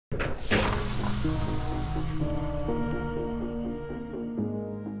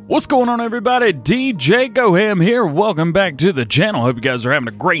What's going on, everybody? DJ Goham here. Welcome back to the channel. Hope you guys are having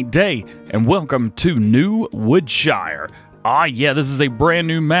a great day, and welcome to New Woodshire. Yeah, this is a brand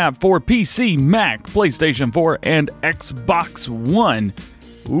new map for PC, Mac, PlayStation 4, and Xbox One.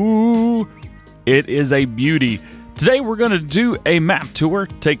 Ooh, it is a beauty. Today we're going to do a map tour,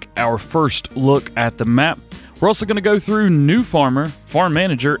 take our first look at the map. We're also going to go through New Farmer, Farm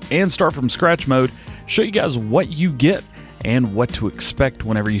Manager, and Start from Scratch mode, show you guys what you get and what to expect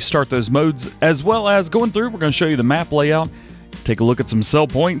whenever you start those modes, as well as going through, we're going to show you the map layout, take a look at some sell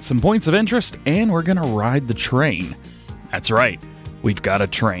points, some points of interest, and we're going to ride the train. That's right, we've got a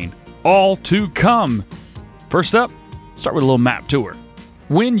train. All to come. First up, start with a little map tour.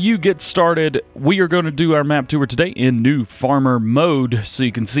 When you get started, we are going to do our map tour today in New Farmer mode, so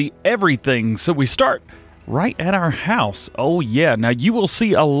you can see everything. So we start right at our house. Oh yeah, now you will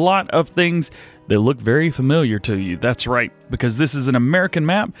see a lot of things that look very familiar to you. That's right, because this is an American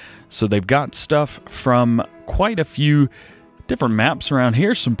map, so they've got stuff from quite a few different maps around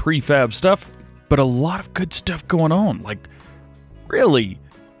here, some prefab stuff, but a lot of good stuff going on. Like, really,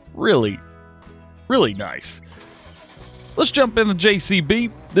 really, really nice. Let's jump into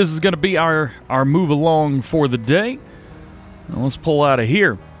JCB. This is going to be our move along for the day. Now let's pull out of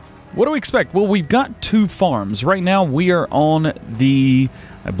here. What do we expect? Well, we've got two farms. Right now we are on the,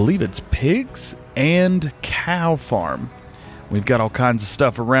 I believe it's pigs and cow farm. We've got all kinds of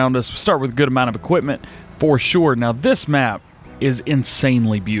stuff around us. We start with a good amount of equipment for sure. Now this map is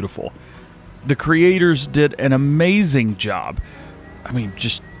insanely beautiful. The creators did an amazing job. I mean,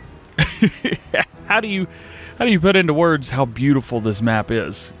 just how do you put into words how beautiful this map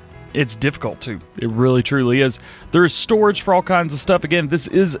is? It's difficult to. It really truly is. There's storage for all kinds of stuff. Again, this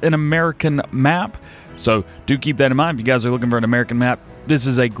is an American map, so do keep that in mind. If you guys are looking for an American map, this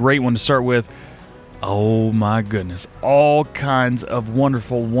is a great one to start with. Oh my goodness. All kinds of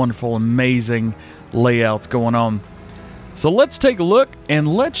wonderful, wonderful, amazing layouts going on. So let's take a look, and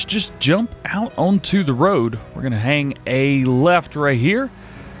let's just jump out onto the road. We're going to hang a left right here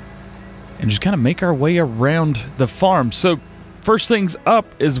and just kind of make our way around the farm. So first things up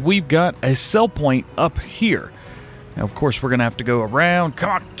is we've got a sell point up here. Now, of course, we're going to have to go around. Come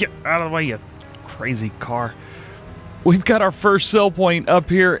on, get out of the way, you crazy car. We've got our first sell point up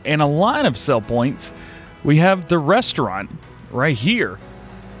here and a line of sell points. We have the restaurant right here.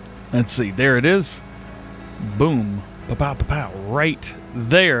 Let's see, there it is. Boom, pa-pow, pa-pow, right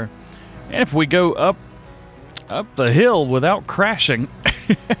there. And if we go up the hill without crashing,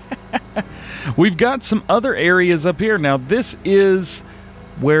 we've got some other areas up here. Now, this is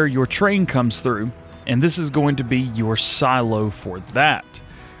where your train comes through, and this is going to be your silo for that.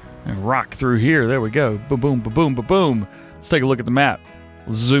 And rock through here. There we go. Boom, boom, boom, boom, boom, boom. Let's take a look at the map.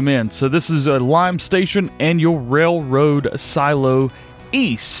 Let's zoom in. So this is a lime station and your railroad silo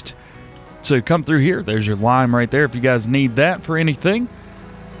east. So you come through here. There's your lime right there if you guys need that for anything.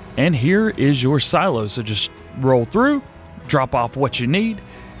 And here is your silo. So just roll through, drop off what you need,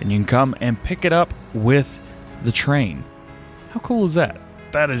 and you can come and pick it up with the train. How cool is that?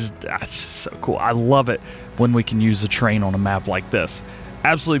 That's just so cool. I love it when we can use a train on a map like this.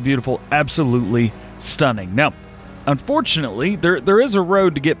 Absolutely beautiful, absolutely stunning. Now, unfortunately, there is a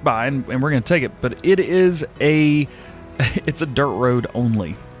road to get by, and we're going to take it, but it is it's a dirt road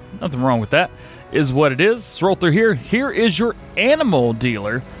only. Nothing wrong with that, is what it is. Let's roll through here. Here is your animal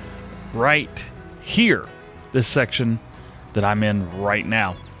dealer right here, this section that I'm in right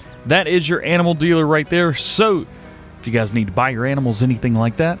now. That is your animal dealer right there. So if you guys need to buy your animals, anything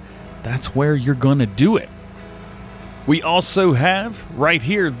like that, that's where you're going to do it. We also have right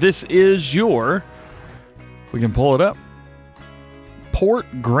here, this is your, we can pull it up, port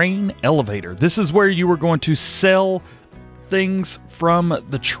grain elevator. This is where you are going to sell things from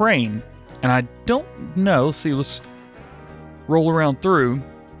the train. And I don't know, see, let's roll around through.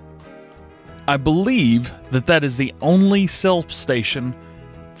 I believe that that is the only sell station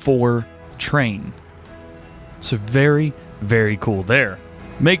for train. So very, very cool there.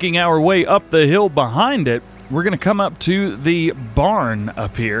 Making our way up the hill behind it, we're going to come up to the barn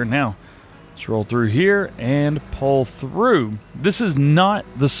up here. Now, let's roll through here and pull through. This is not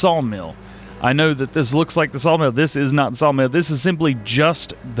the sawmill. I know that this looks like the sawmill. This is not the sawmill. This is simply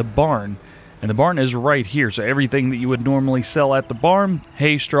just the barn. And the barn is right here. So everything that you would normally sell at the barn,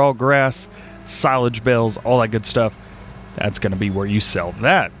 hay, straw, grass, silage bales, all that good stuff, that's going to be where you sell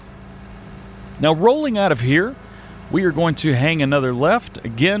that. Now, rolling out of here, we are going to hang another left.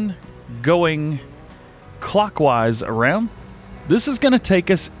 Again, going clockwise around. This is going to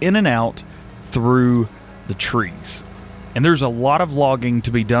take us in and out through the trees. And there's a lot of logging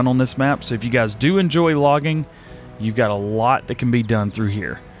to be done on this map, so if you guys do enjoy logging, you've got a lot that can be done through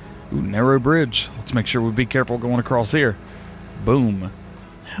here. Ooh, narrow bridge. Let's make sure we be careful going across here. Boom.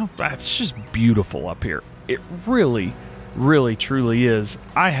 That's just beautiful up here. It really, really, truly is.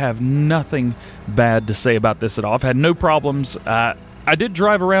 I have nothing bad to say about this at all. I've had no problems. I did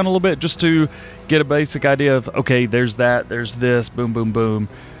drive around a little bit just to get a basic idea of, okay, there's that, there's this, boom, boom, boom.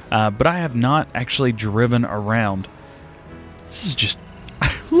 But I have not actually driven around. This is just,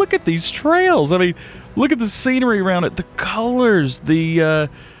 look at these trails. I mean, look at the scenery around it, the colors, the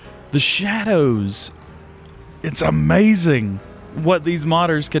shadows. It's amazing what these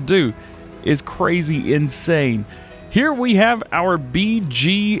modders can do. Is crazy insane. Here we have our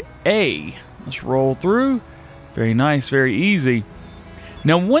BGA. Let's roll through. Very nice, very easy.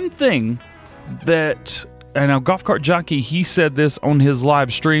 Now, one thing that, and now Golf Cart Jockey, he said this on his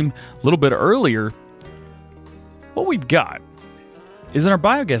live stream a little bit earlier. What we've got is in our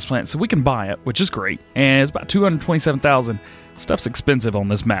biogas plant, so we can buy it, which is great, and it's about 227,000. Stuff's expensive on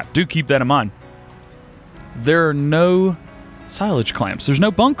this map. Do keep that in mind. There are no silage clamps. There's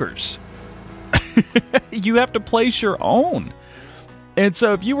no bunkers. You have to place your own. And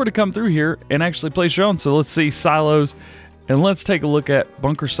so if you were to come through here and actually place your own, so let's see silos, and let's take a look at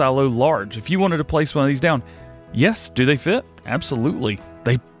bunker silo large. If you wanted to place one of these down, yes, do they fit? Absolutely.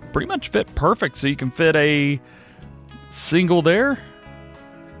 They pretty much fit perfect. So you can fit a single there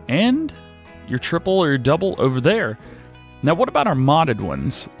and your triple or your double over there. Now, what about our modded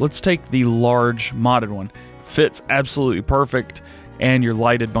ones? Let's take the large modded one. Fits absolutely perfect. And your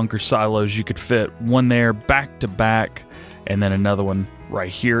lighted bunker silos, you could fit one there back to back and then another one right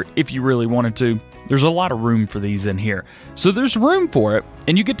here if you really wanted to. There's a lot of room for these in here. So there's room for it,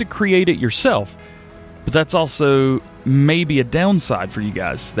 and you get to create it yourself. But that's also maybe a downside for you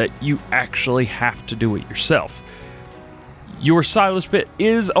guys, that you actually have to do it yourself. Your silage pit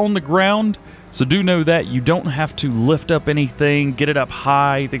is on the ground, so do know that you don't have to lift up anything, get it up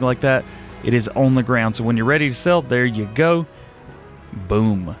high, anything like that. It is on the ground, so when you're ready to sell, there you go.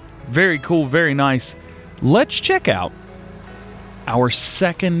 Boom. Very cool, very nice. Let's check out our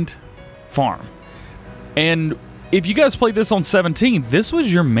second farm. And if you guys played this on 17, this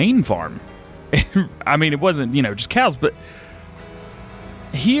was your main farm. I mean, it wasn't, you know, just cows, but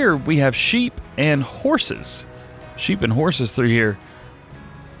here we have sheep and horses. Sheep and horses through here.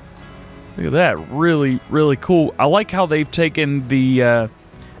 Look at that. Really, really cool. I like how they've taken the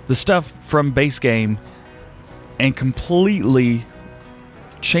stuff from base game and completely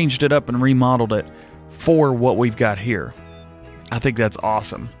changed it up and remodeled it for what we've got here. I think that's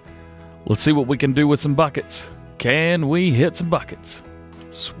awesome. Let's see what we can do with some buckets. Can we hit some buckets?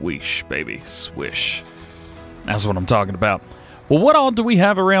 Swish, baby, swish. That's what I'm talking about. Well, what all do we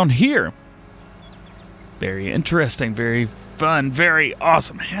have around here? Very interesting, very fun, very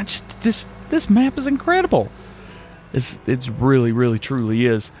awesome. Man, this map is incredible. It's really, really, truly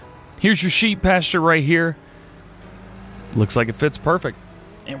is. Here's your sheep pasture right here. Looks like it fits perfect.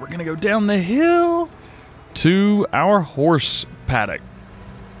 And we're going to go down the hill to our horse paddock.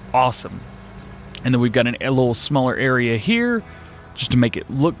 Awesome. And then we've got a little smaller area here just to make it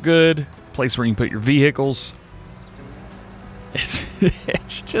look good. Place where you can put your vehicles.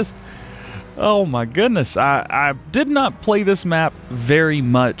 It's just, oh my goodness. I did not play this map very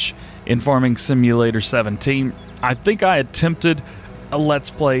much in Farming Simulator 17. I think I attempted a Let's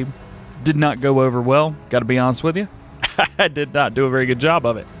Play. Did not go over well, got to be honest with you. I did not do a very good job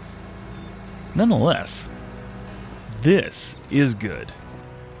of it. Nonetheless, this is good.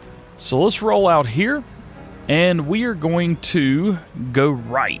 So let's roll out here, and we are going to go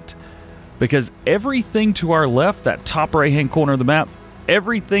right. Because everything to our left, that top right-hand corner of the map,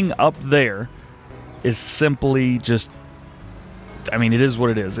 everything up there is simply just, I mean, it is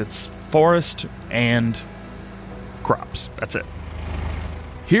what it is. It's forest and crops. That's it.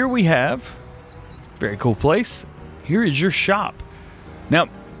 Here we have, very cool place. Here is your shop. Now,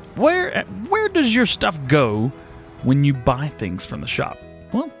 where does your stuff go when you buy things from the shop?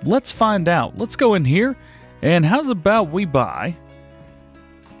 Well, let's find out. Let's go in here, and how's about we buy,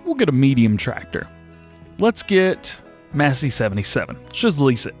 we'll get a medium tractor. Let's get Massey 77. Let's just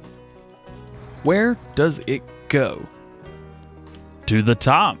lease it. Where does it go? To the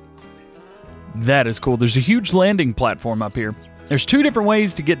top. That is cool. There's a huge landing platform up here. There's two different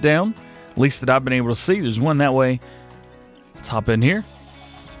ways to get down, at least that I've been able to see. There's one that way. Let's hop in here.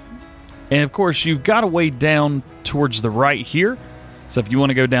 And of course, you've got a way down towards the right here. So if you want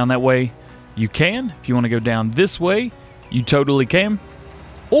to go down that way, you can. If you want to go down this way, you totally can.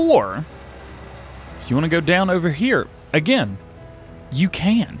 Or if you want to go down over here, again, you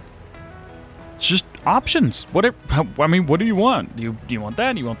can. It's just options. What I mean, what do you want? Do you want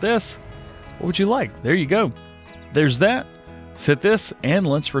that? Do you want this? What would you like? There you go. There's that. Set this, and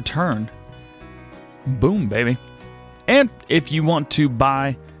let's return. Boom, baby. And if you want to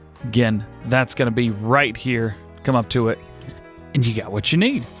buy, again, that's going to be right here. Come up to it, and you got what you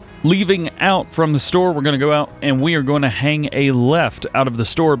need. Leaving out from the store, we're going to go out, and we are going to hang a left out of the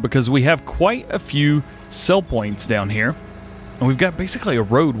store because we have quite a few sell points down here. And we've got basically a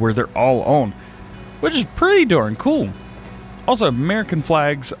road where they're all on, which is pretty darn cool. Also, American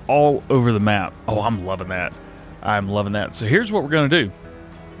flags all over the map. Oh, I'm loving that. I'm loving that. So here's what we're going to do.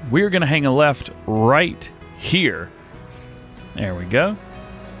 We're going to hang a left right here. There we go.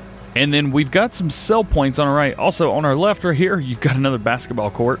 And then we've got some sell points on our right. Also, on our left right here, you've got another basketball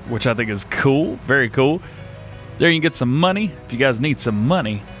court, which I think is cool. Very cool. There you can get some money. If you guys need some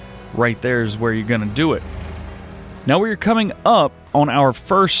money, right there is where you're going to do it. Now we are coming up on our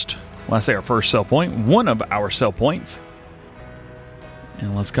first, well, I say our first sell point, one of our sell points.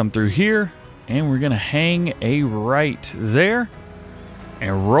 And let's come through here, and we're going to hang a right there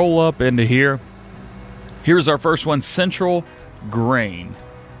and roll up into here. Here's our first one, Central Grain,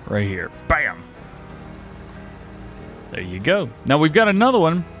 right here. Bam! There you go. Now we've got another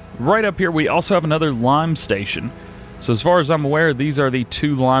one right up here. We also have another lime station. So as far as I'm aware, these are the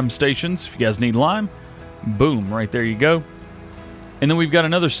 2 lime stations. If you guys need lime, boom, right there you go. And then we've got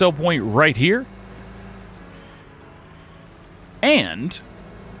another sell point right here. And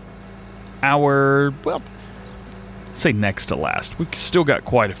our, well, say next to last. We've still got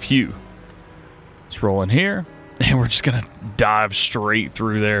quite a few. Let's roll in here, and we're just going to dive straight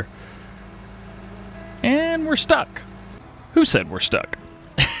through there. And we're stuck. Who said we're stuck?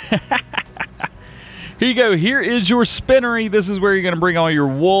 Here you go. Here is your spinnery. This is where you're going to bring all your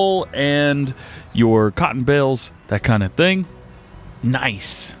wool and your cotton bales, that kind of thing.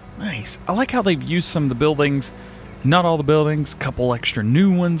 Nice. Nice. I like how they've used some of the buildings. Not all the buildings. A couple extra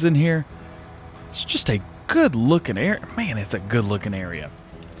new ones in here. It's just a good looking area. Man, it's a good looking area.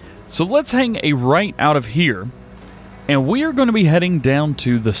 So let's hang a right out of here. And we are going to be heading down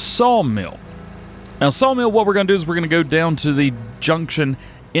to the sawmill. Now, sawmill, what we're going to do is we're going to go down to the junction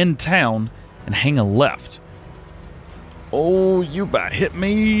in town and hang a left. Oh, you about hit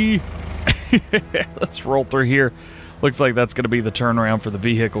me. Let's roll through here. Looks like that's going to be the turnaround for the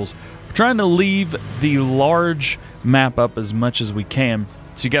vehicles. We're trying to leave the large map up as much as we can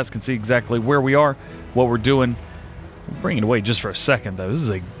so you guys can see exactly where we are, what we're doing. We'll bring it away just for a second, though. This is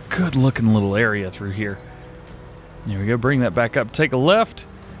a good-looking little area through here. There we go. Bring that back up. Take a left.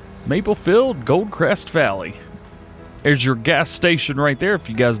 Maplefield, Goldcrest Valley. There's your gas station right there if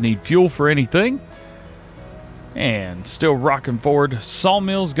you guys need fuel for anything. And still rocking forward.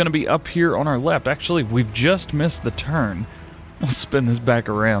 Sawmill's going to be up here on our left. Actually, we've just missed the turn. Let's spin this back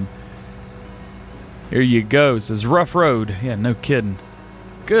around. Here you go. It says rough road. Yeah, no kidding.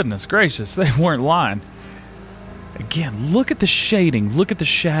 Goodness gracious, they weren't lying. Again, look at the shading. Look at the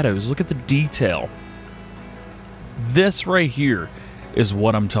shadows. Look at the detail. This right here is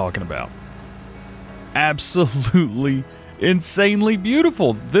what I'm talking about. Absolutely insanely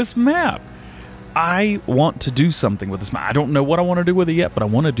beautiful. This map. I want to do something with this map. I don't know what I want to do with it yet, but I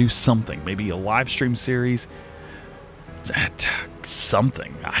want to do something. Maybe a live stream series.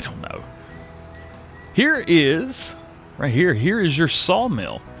 Something. I don't know. Here is, right here, here is your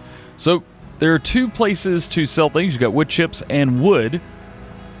sawmill. So there are 2 places to sell things. You've got wood chips and wood.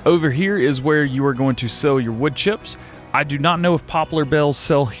 Over here is where you are going to sell your wood chips. I do not know if poplar bales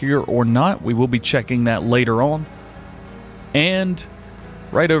sell here or not. We will be checking that later on. And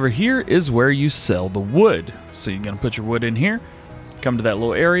right over here is where you sell the wood. So you're going to put your wood in here, come to that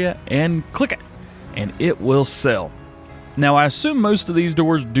little area, and click it. And it will sell. Now, I assume most of these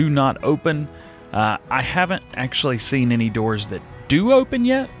doors do not open. I haven't actually seen any doors that do open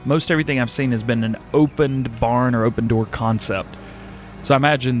yet. Most everything I've seen has been an opened barn or open door concept. So I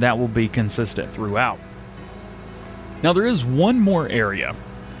imagine that will be consistent throughout. Now, there is one more area.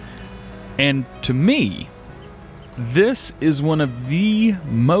 And to me, this is one of the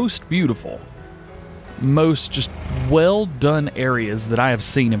most beautiful, most just well-done areas that I have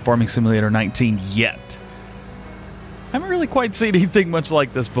seen in Farming Simulator 19 yet. I haven't really quite seen anything much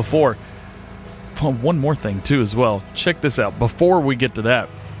like this before. Well, one more thing, too, as well. Check this out. Before we get to that,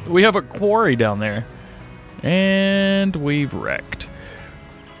 we have a quarry down there. And we've wrecked.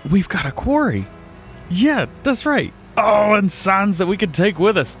 We've got a quarry. Yeah, that's right. Oh, and signs that we could take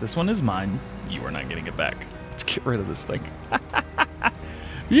with us. This one is mine. You are not getting it back. Let's get rid of this thing.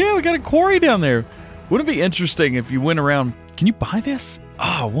 Yeah, we got a quarry down there. Wouldn't it be interesting if you went around... Can you buy this?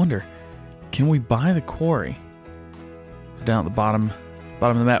 Oh, I wonder. Can we buy the quarry? Down at the bottom.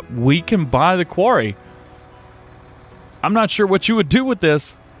 bottom of the map. We can buy the quarry. I'm not sure what you would do with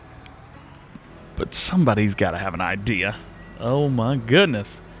this, but somebody's got to have an idea. Oh my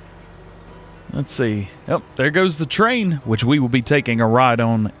goodness. Let's see. Oh, there goes the train, which we will be taking a ride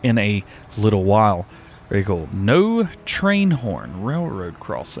on in a little while. Very cool. No train horn. Railroad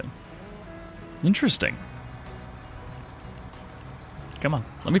crossing. Interesting. Come on,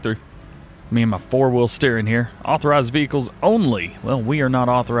 let me through. Me and my four-wheel steering here. Authorized vehicles only. Well, we are not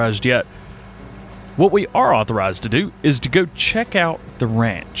authorized yet. What we are authorized to do is to go check out the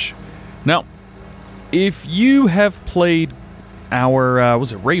ranch. Now, if you have played our,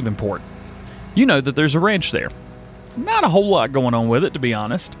 was it Ravenport, you know that there's a ranch there. Not a whole lot going on with it, to be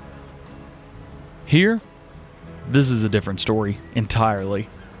honest. Here, this is a different story entirely.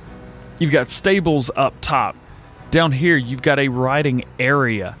 You've got stables up top. Down here, you've got a riding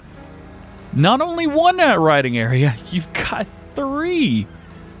area. Not only one riding area, you've got 3.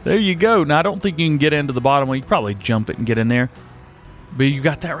 There you go. Now, I don't think you can get into the bottom one. You can probably jump it and get in there. But you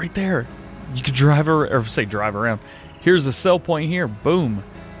got that right there. You could drive around. Here's a sell point here. Boom.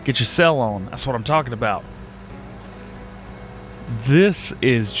 Get your sell on. That's what I'm talking about. This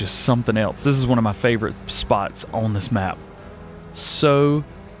is just something else. This is one of my favorite spots on this map. So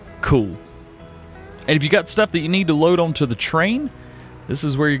cool. And if you got stuff that you need to load onto the train, this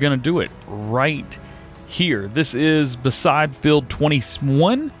is where you're going to do it, right here. This is beside field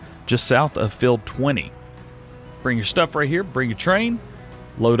 21, just south of field 20. Bring your stuff right here, bring your train,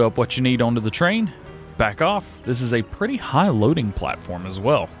 load up what you need onto the train, back off. This is a pretty high loading platform as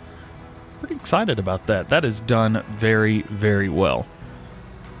well. Pretty excited about that. That is done very, very well.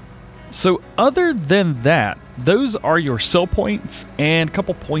 So other than that, those are your sell points and a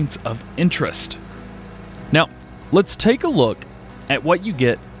couple points of interest. Now, let's take a look at what you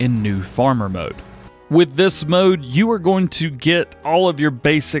get in new farmer mode. With this mode, you are going to get all of your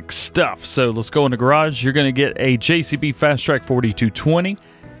basic stuff. So let's go in the garage. You're going to get a JCB Fast Track 4220.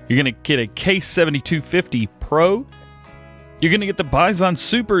 You're going to get a Case 7250 Pro. You're going to get the Bison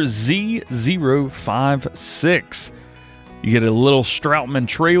Super Z056. You get a little Stroutman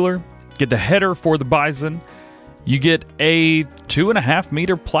trailer. Get the header for the Bison. You get a 2.5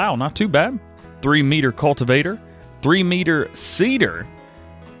 meter plow. Not too bad. 3 meter cultivator, 3 meter seeder.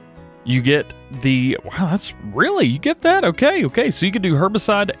 You get the, wow, that's really, you get that? Okay. So you can do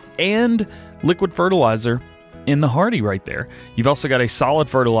herbicide and liquid fertilizer in the Hardy right there. You've also got a solid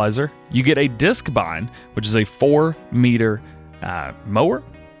fertilizer. You get a disc bind, which is a 4 meter mower.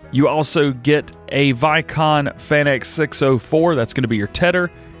 You also get a Vicon Fanex 604. That's going to be your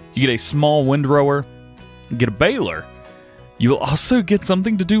tedder. You get a small windrower. You get a baler. You will also get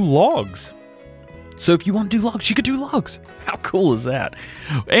something to do logs. So if you want to do logs, you could do logs. How cool is that?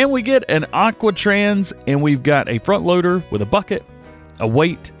 And we get an Aquatrans, and we've got a front loader with a bucket, a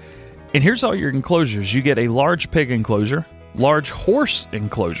weight, and here's all your enclosures. You get a large pig enclosure, large horse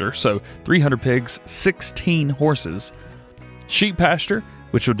enclosure, so 300 pigs, 16 horses, sheep pasture,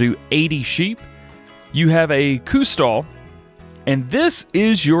 which will do 80 sheep. You have a cow stall, and this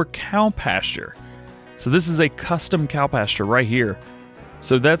is your cow pasture. So this is a custom cow pasture right here.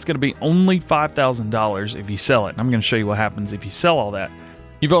 So that's going to be only $5,000 if you sell it. And I'm going to show you what happens if you sell all that.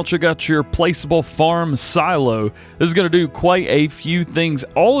 You've also got your placeable farm silo. This is going to do quite a few things.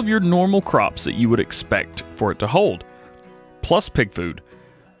 All of your normal crops that you would expect for it to hold. Plus pig food.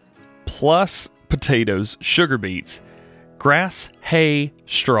 Plus potatoes, sugar beets, grass, hay,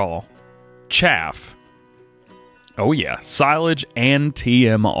 straw, chaff. Oh yeah, silage and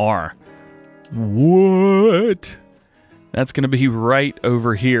TMR. What? That's going to be right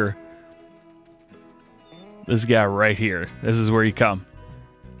over here. This guy right here. This is where you come.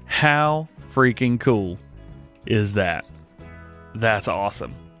 How freaking cool is that? That's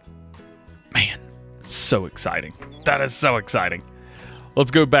awesome. Man, so exciting. That is so exciting.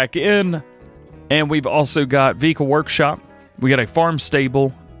 Let's go back in. And we've also got vehicle workshop. We got a farm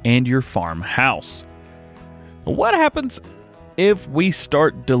stable and your farmhouse. What happens if we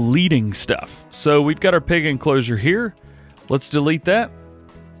start deleting stuff? So we've got our pig enclosure here. Let's delete that.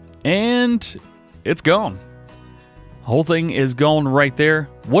 And it's gone. The whole thing is gone right there.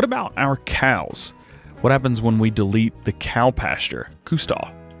 What about our cows? What happens when we delete the cow pasture? Cow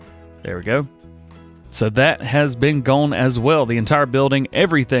stall. There we go. So that has been gone as well. The entire building,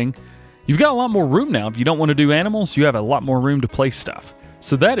 everything. You've got a lot more room now. If you don't want to do animals, you have a lot more room to place stuff.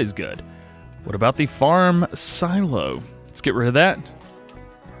 So that is good. What about the farm silo? Let's get rid of that.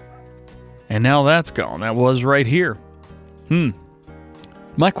 And now that's gone. That was right here.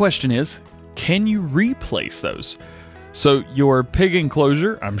 My question is, can you replace those? So your pig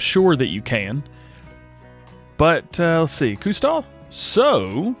enclosure, I'm sure that you can. But let's see, cow stall?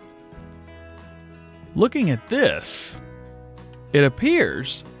 So, looking at this, it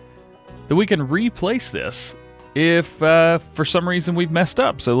appears that we can replace this if for some reason we've messed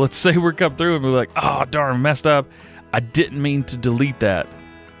up. So let's say we're come through and we're like, oh darn, messed up. I didn't mean to delete that.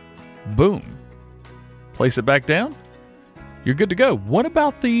 Boom. Place it back down. You're good to go. What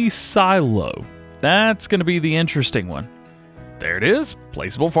about the silo? That's going to be the interesting one. There it is.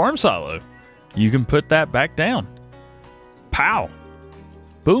 Placeable farm silo. You can put that back down. Pow.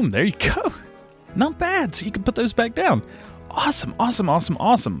 Boom. There you go. Not bad. So you can put those back down. Awesome, awesome, awesome,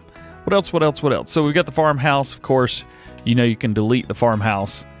 awesome. What else, what else, what else? So we've got the farmhouse, of course. You know you can delete the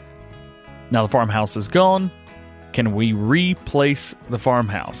farmhouse. Now the farmhouse is gone. Can we replace the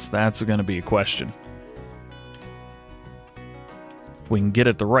farmhouse? That's going to be a question. If we can get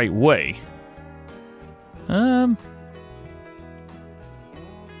it the right way. I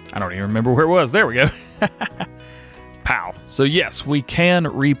don't even remember where it was. There we go. Pow. So yes, we can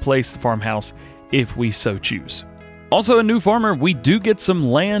replace the farmhouse if we so choose. Also, a new farmer, we do get some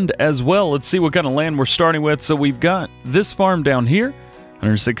land as well. Let's see what kind of land we're starting with. So we've got this farm down here,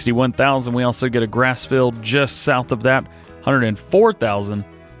 161,000. We also get a grass field just south of that, 104,000.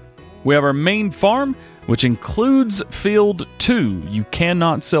 We have our main farm, which includes field 2. You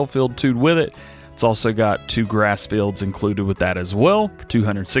cannot sell field 2 with it. It's also got 2 grass fields included with that as well, for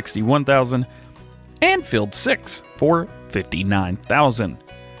 261,000, and field 6 for 59,000.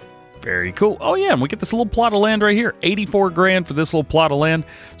 Very cool. Oh yeah, and we get this little plot of land right here. 84 grand for this little plot of land.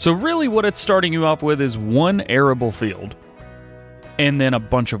 So really what it's starting you off with is 1 arable field and then a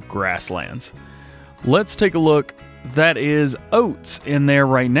bunch of grasslands. Let's take a look. That is oats in there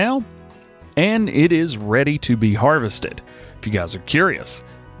right now, and it is ready to be harvested, if you guys are curious.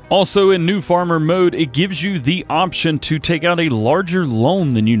 Also in new farmer mode, it gives you the option to take out a larger loan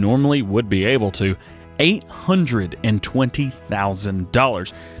than you normally would be able to.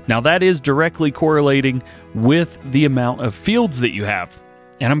 $820,000. Now that is directly correlating with the amount of fields that you have.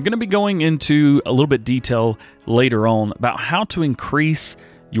 And I'm going to be going into a little bit detail later on about how to increase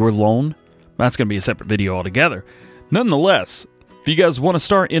your loan. That's going to be a separate video altogether. Nonetheless, if you guys want to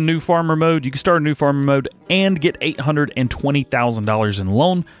start in new farmer mode, you can start in new farmer mode and get $820,000 in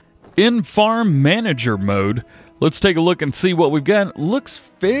loan. In farm manager mode, let's take a look and see what we've got. It looks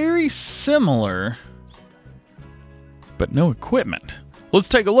very similar, but no equipment. Let's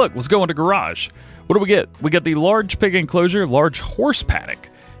take a look. Let's go into garage. What do we get? We got the large pig enclosure, large horse paddock,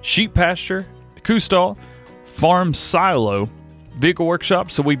 sheep pasture, cow stall, farm silo, vehicle workshop.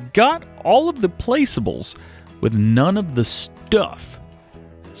 So we've got all of the placeables with none of the stuff.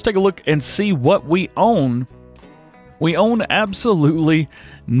 Let's take a look and see what we own. We own absolutely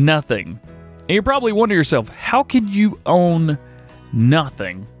nothing. And you're probably wondering to yourself, how can you own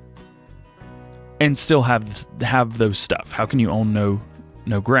nothing and still have those stuff? How can you own no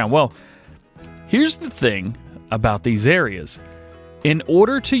ground? Well, here's the thing about these areas. In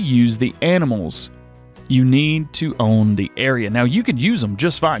order to use the animals, you need to own the area. Now, you can use them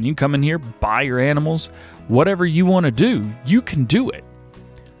just fine. You can come in here, buy your animals, whatever you want to do, you can do it.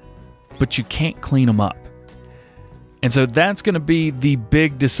 But you can't clean them up. And so that's going to be the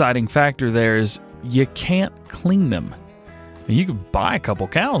big deciding factor there is you can't clean them. You can buy a couple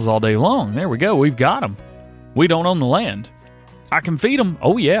cows all day long. There we go. We've got them. We don't own the land. I can feed them.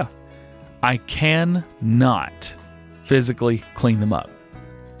 Oh, yeah. I cannot physically clean them up.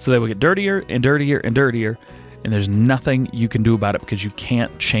 So they will get dirtier and dirtier and dirtier, and there's nothing you can do about it because you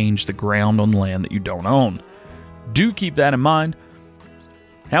can't change the ground on the land that you don't own. Do keep that in mind.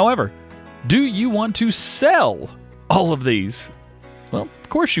 However, do you want to sell all of these? Well, of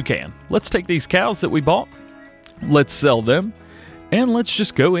course you can. Let's take these cows that we bought. Let's sell them, and let's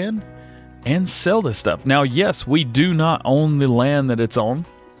just go in and sell this stuff. Now, yes, we do not own the land that it's on,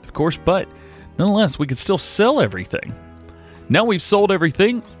 of course, but nonetheless, we could still sell everything. Now we've sold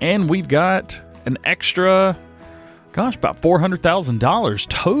everything, and we've got an extra, gosh, about $400,000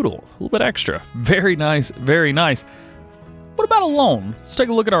 total. A little bit extra. Very nice, very nice. What about a loan? Let's take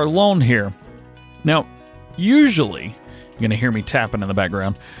a look at our loan here. Now, usually, you're going to hear me tapping in the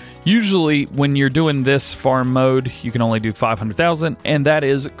background. Usually, when you're doing this farm mode, you can only do $500,000, and that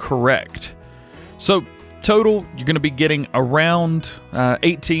is correct. So, total, you're going to be getting around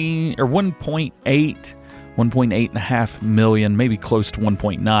 1.8.5 million, maybe close to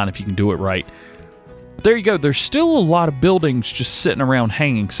 1.9 if you can do it right. But there you go. There's still a lot of buildings just sitting around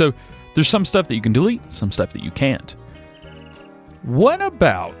hanging. So, there's some stuff that you can delete, some stuff that you can't. What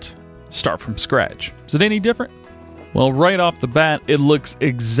about start from scratch? Is it any different? Well, right off the bat, it looks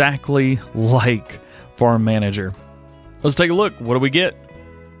exactly like Farm Manager. Let's take a look. What do we get?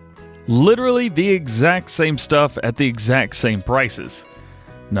 Literally the exact same stuff at the exact same prices.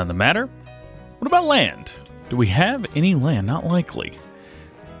 None of the matter. What about land? Do we have any land? Not likely.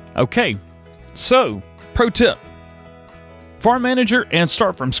 Okay, so pro tip. Farm Manager and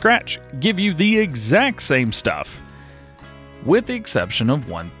Start From Scratch give you the exact same stuff, with the exception of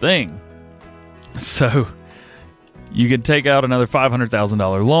one thing. So you can take out another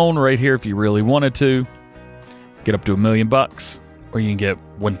 $500,000 loan right here if you really wanted to, get up to $1 million, or you can get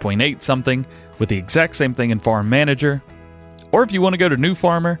 1.8 something with the exact same thing in Farm Manager. Or if you want to go to New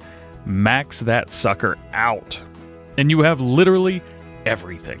Farmer, max that sucker out, and you have literally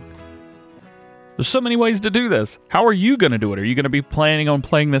everything. There's so many ways to do this. How are you going to do it? Are you going to be planning on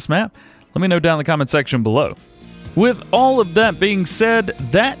playing this map? Let me know down in the comment section below. With all of that being said,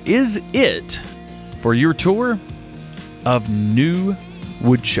 that is it for your tour of New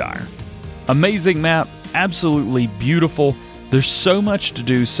Woodshire. Amazing map, absolutely beautiful. There's so much to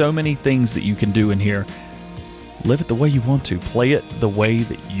do, so many things that you can do in here. Live it the way you want to. Play it the way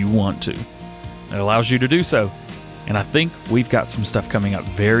that you want to. It allows you to do so. And I think we've got some stuff coming up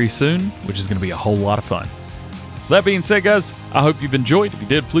very soon, which is going to be a whole lot of fun. That being said, guys, I hope you've enjoyed. If you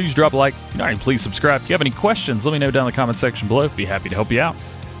did, please drop a like. If you're not, please subscribe. If you have any questions, let me know down in the comment section below. I'd be happy to help you out.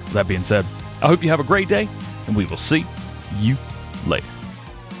 With that being said, I hope you have a great day, and we will see you later.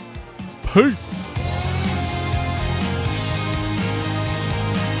 Peace.